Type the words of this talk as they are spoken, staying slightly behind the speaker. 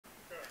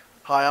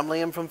Hi, I'm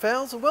Liam from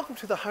Fowles and welcome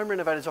to the Home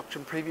Renovators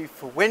Auction Preview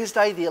for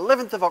Wednesday the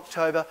 11th of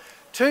October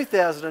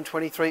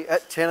 2023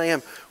 at 10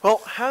 a.m. Well,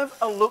 have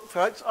a look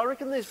folks, I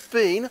reckon there's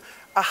been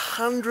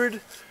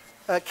 100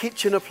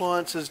 kitchen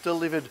appliances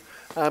delivered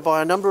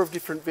by a number of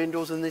different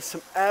vendors, and there's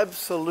some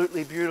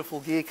absolutely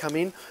beautiful gear come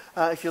in.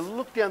 If you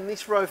look down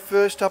this row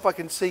first up, I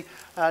can see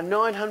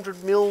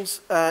 900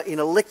 mils in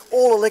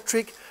all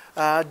electric,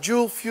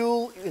 dual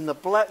fuel in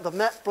the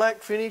matte black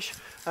finish.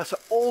 So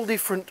all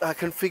different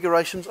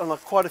configurations on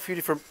quite a few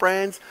different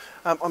brands.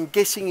 I'm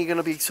guessing you're going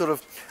to be sort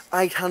of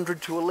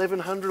 800 to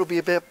 1100 will be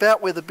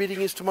about where the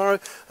bidding is tomorrow.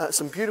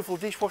 Some beautiful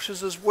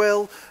dishwashers as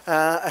well,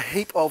 a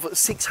heap of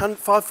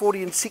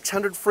 540 and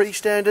 600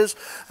 freestanders,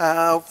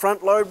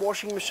 front load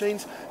washing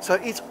machines. So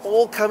it's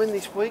all coming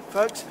this week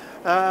folks.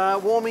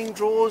 Warming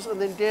drawers,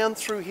 and then down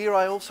through here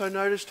I also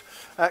noticed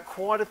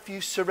quite a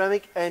few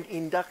ceramic and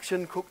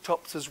induction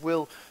cooktops as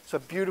well. So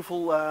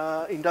beautiful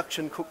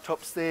induction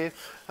cooktops there.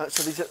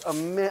 So there's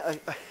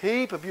a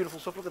heap of beautiful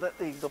stuff. Look at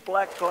that, the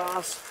black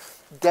glass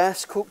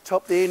gas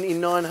cooktop there in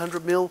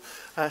 900 mil.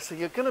 So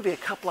you're going to be a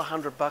couple of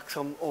 $100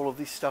 on all of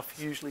this stuff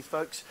usually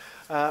folks.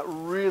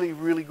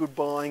 Really good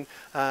buying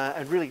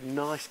and really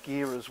nice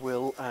gear as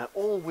well,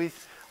 all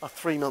with a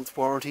 3-month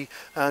warranty.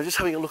 Just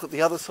having a look at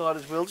the other side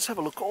as well. Just have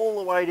a look all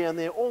the way down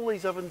there. All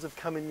these ovens have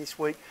come in this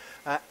week.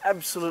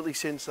 Absolutely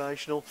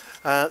sensational.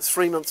 It's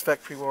 3 months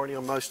factory warranty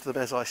on most of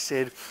them, as I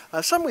said.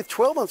 Some with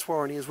 12 months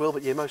warranty as well,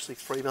 but yeah, mostly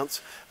 3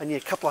 months. And yeah,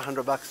 a couple of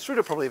 $100 through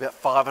to probably about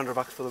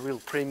 $500 for the real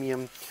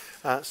premium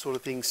sort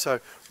of thing. So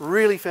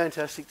really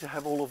fantastic to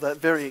have all of that.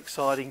 Very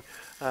exciting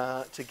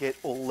to get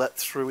all that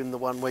through in the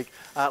 1 week.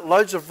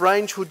 Loads of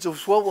range hoods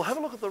as well. We'll have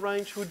a look at the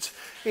range hoods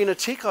in a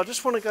tick. I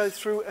just want to go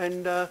through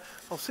and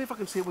I'll see if I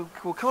can see.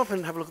 We'll come up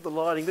and have a look at the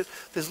lighting. But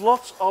there's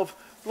lots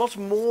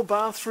more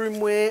bathroom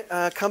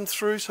wear come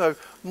through. So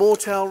more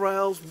towel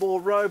rails,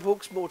 more robe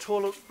hooks, more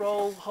toilet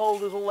roll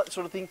holders, all that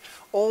sort of thing.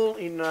 All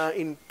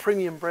in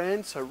premium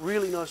brands. So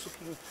really nice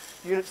looking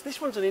units. This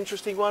one's an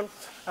interesting one.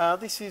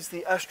 This is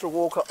the Astra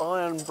Walker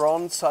Iron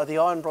Bronze. So the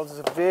Iron Bronze is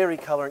a very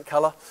colour.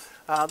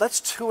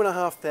 That's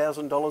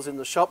 $2,500 in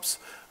the shops.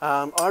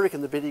 I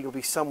reckon the bidding will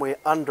be somewhere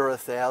under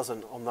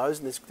 $1,000 on those,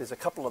 and there's a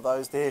couple of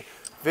those there.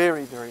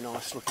 Very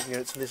nice looking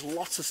units, and there's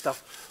lots of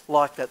stuff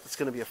like that that's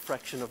going to be a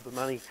fraction of the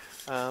money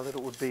that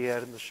it would be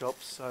out in the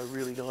shops. So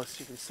really nice.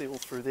 You can see all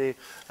through there.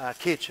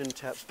 Kitchen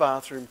taps,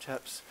 bathroom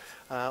taps,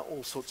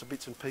 all sorts of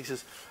bits and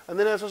pieces. And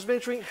then, as I was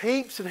mentioning,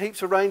 heaps and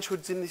heaps of range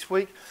hoods in this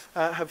week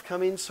have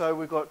come in. So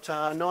we've got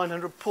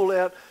 900 pull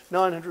out,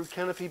 900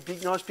 canopy,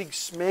 nice big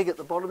smeg at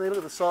the bottom there. Look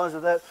at the size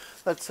of that.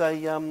 That's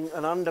an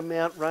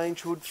undermount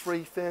range hood,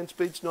 3 fan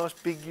speeds, nice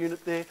big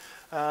unit there.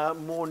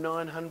 More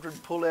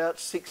 900 pull out,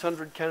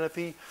 600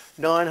 canopy,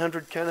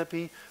 900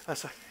 canopy.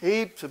 So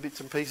heaps of bits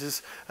and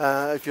pieces.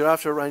 If you're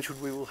after a range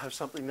hood, we will have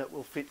something that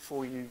will fit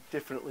for you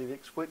definitely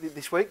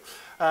this week.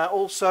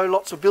 Also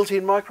lots of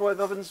built-in microwave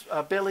ovens,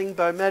 Belling,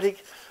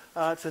 Bowmatic,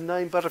 to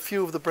name but a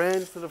few of the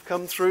brands that have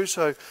come through.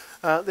 So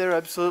they're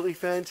absolutely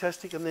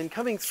fantastic. And then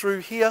coming through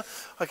here,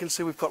 I can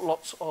see we've got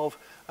lots of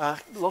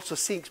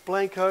sinks.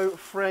 Blanco,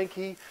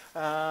 Frankie,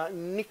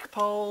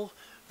 Nickpole,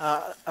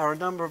 are a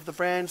number of the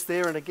brands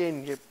there, and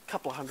again, a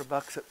couple of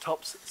 $100 at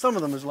tops. Some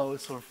of them as low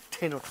as sort of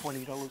 $10 or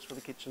 $20 for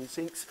the kitchen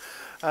sinks.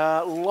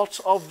 Lots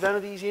of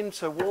vanities in,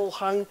 so wall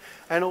hung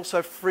and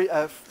also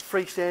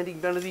freestanding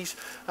vanities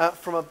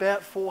from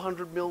about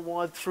 400 mil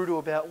wide through to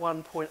about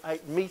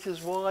 1.8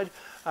 metres wide.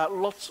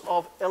 Lots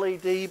of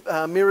LED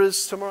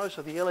mirrors tomorrow,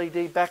 so the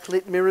LED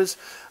backlit mirrors,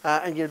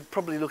 and you're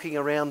probably looking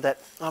around that,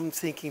 I'm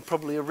thinking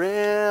probably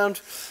around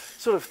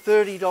sort of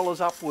 $30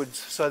 upwards.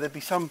 So there'd be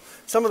some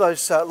of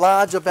those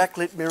larger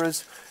backlit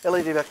mirrors,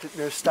 LED backlit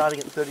mirrors starting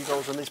at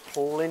 $30, and there's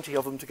plenty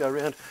of them to go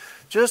around.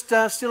 Just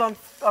still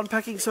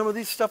unpacking some of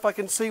this stuff. I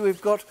can see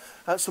we've got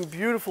some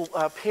beautiful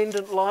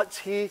pendant lights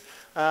here.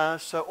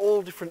 So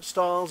all different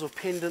styles of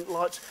pendant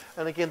lights,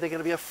 and again they're going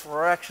to be a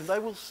fraction. They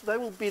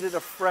will bid at a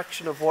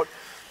fraction of what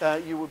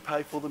you would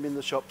pay for them in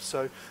the shops.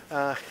 So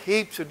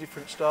heaps of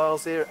different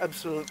styles there,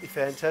 absolutely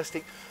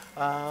fantastic.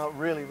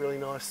 Really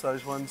nice,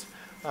 those ones.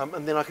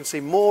 And then I can see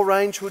more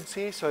range hoods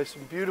here, so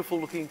some beautiful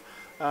looking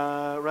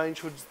range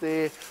hoods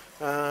there.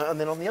 And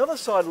then on the other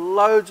side,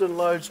 loads and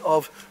loads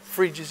of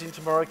fridges in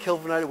tomorrow.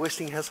 Kelvinator,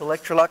 Westinghouse,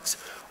 Electrolux,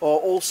 or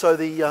also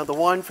the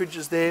wine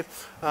fridges there.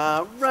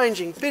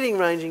 Bidding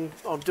ranging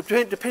on,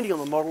 depending on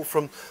the model,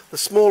 from the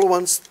smaller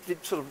ones,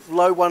 sort of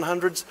low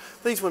 100s.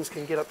 These ones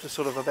can get up to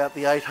sort of about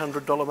the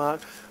 $800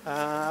 mark.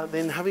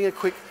 Then having a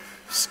quick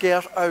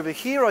scout over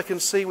here, I can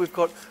see we've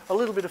got a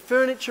little bit of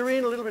furniture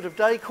in, a little bit of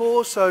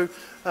decor. So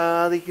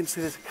you can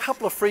see there's a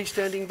couple of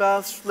freestanding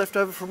baths left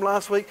over from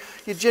last week.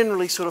 You're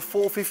generally sort of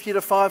 450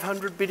 to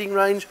 500 bidding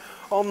range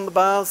on the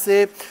baths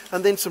there,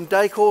 and then some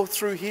decor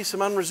through here,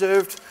 some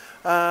unreserved,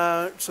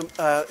 some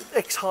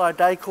ex-hire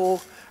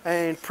decor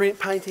and print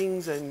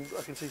paintings, and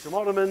I can see some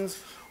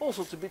ottomans, all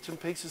sorts of bits and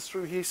pieces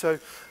through here. So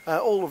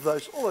all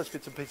those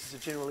bits and pieces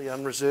are generally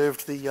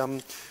unreserved.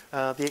 The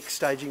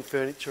ex-staging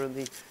furniture and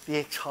the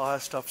ex-hire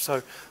stuff.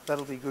 So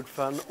that'll be good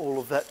fun. All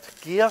of that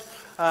gear.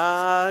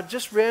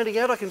 Just rounding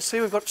out, I can see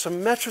we've got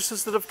some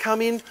mattresses that have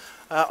come in.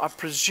 I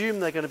presume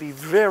they're going to be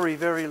very,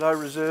 very low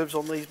reserves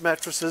on these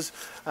mattresses.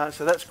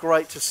 So that's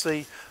great to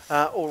see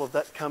all of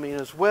that come in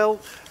as well.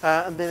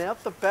 And then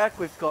out the back,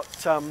 we've got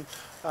some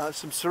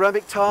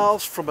ceramic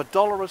tiles from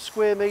 $1 a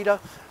square metre.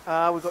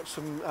 We've got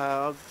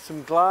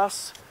some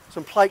glass,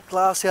 some plate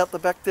glass out the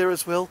back there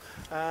as well.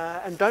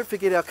 And don't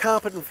forget our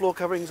carpet and floor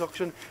coverings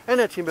auction and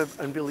our timber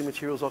and building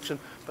materials auction.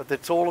 But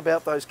that's all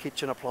about those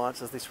kitchen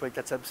appliances this week.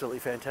 That's absolutely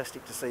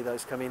fantastic to see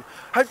those come in.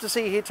 Hope to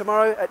see you here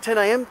tomorrow at 10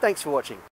 a.m. Thanks for watching.